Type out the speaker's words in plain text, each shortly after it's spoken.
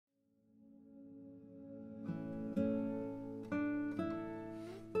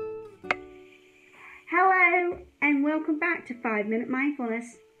welcome back to 5-Minute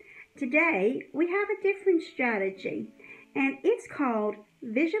Mindfulness. Today we have a different strategy, and it's called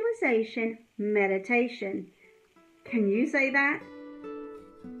Visualization Meditation. Can you say that?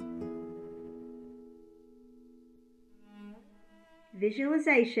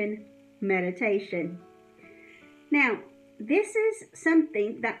 Visualization Meditation. Now, this is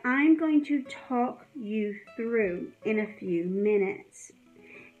something that I'm going to talk you through in a few minutes.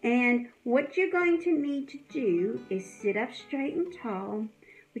 And what you're going to need to do is sit up straight and tall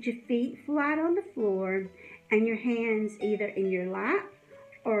with your feet flat on the floor and your hands either in your lap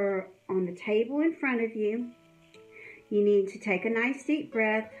or on the table in front of you. You need to take a nice deep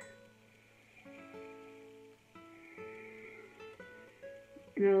breath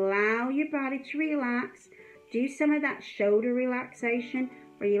and allow your body to relax. Do some of that shoulder relaxation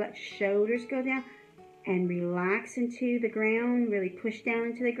where you let your shoulders go down and relax into the ground, really push down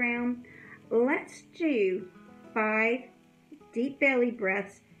into the ground. Let's do 5 deep belly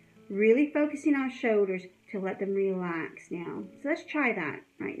breaths, really focusing on shoulders to let them relax now. So let's try that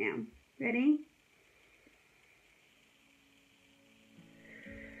right now. Ready?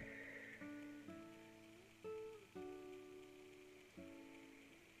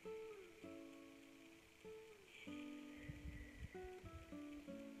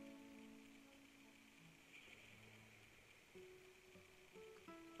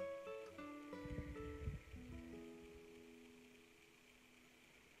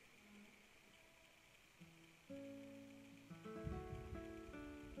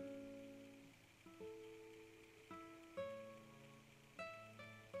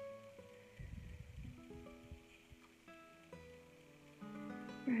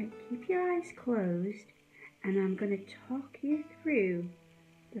 Right, keep your eyes closed, and I'm going to talk you through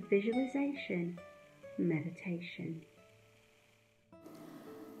the visualization meditation.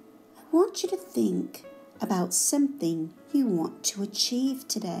 I want you to think about something you want to achieve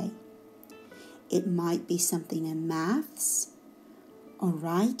today. It might be something in maths, or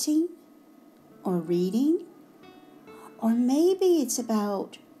writing, or reading, or maybe it's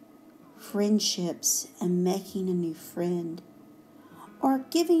about friendships and making a new friend, or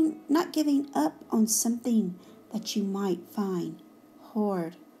not giving up on something that you might find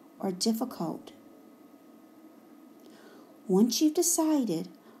hard or difficult. Once you've decided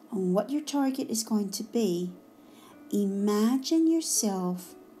on what your target is going to be, imagine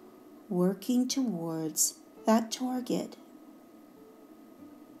yourself working towards that target.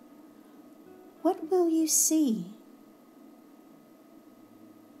 What will you see?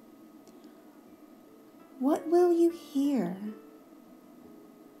 What will you hear?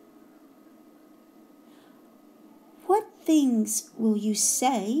 What things will you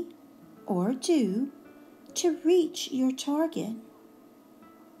say or do to reach your target?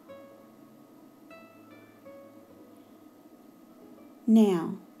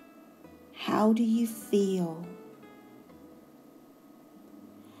 Now, how do you feel?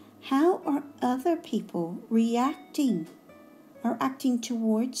 How are other people reacting or acting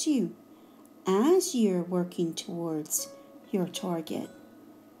towards you as you're working towards your target?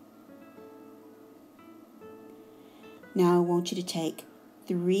 Now I want you to take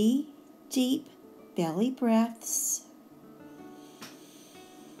 3 deep belly breaths.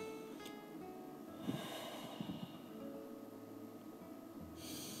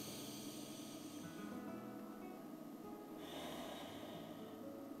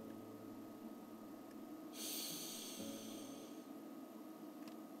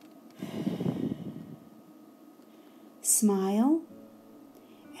 Smile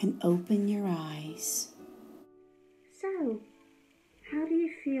and open your eyes. So, how do you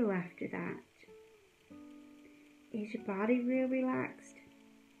feel after that? Is your body real relaxed?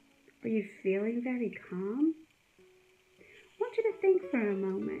 Are you feeling very calm? I want you to think for a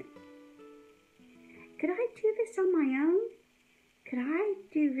moment. Could I do this on my own? Could I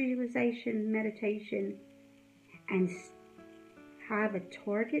do visualization meditation and have a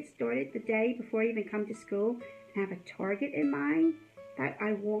target started the day before I even come to school and have a target in mind that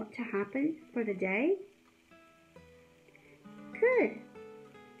I want to happen for the day? Good.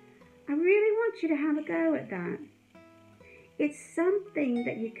 I really want you to have a go at that. It's something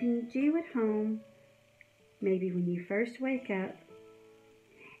that you can do at home, maybe when you first wake up,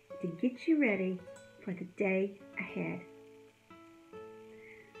 to get you ready for the day ahead.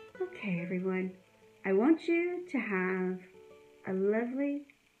 Okay, everyone, I want you to have a lovely,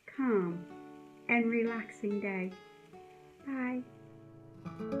 calm, and relaxing day. Bye.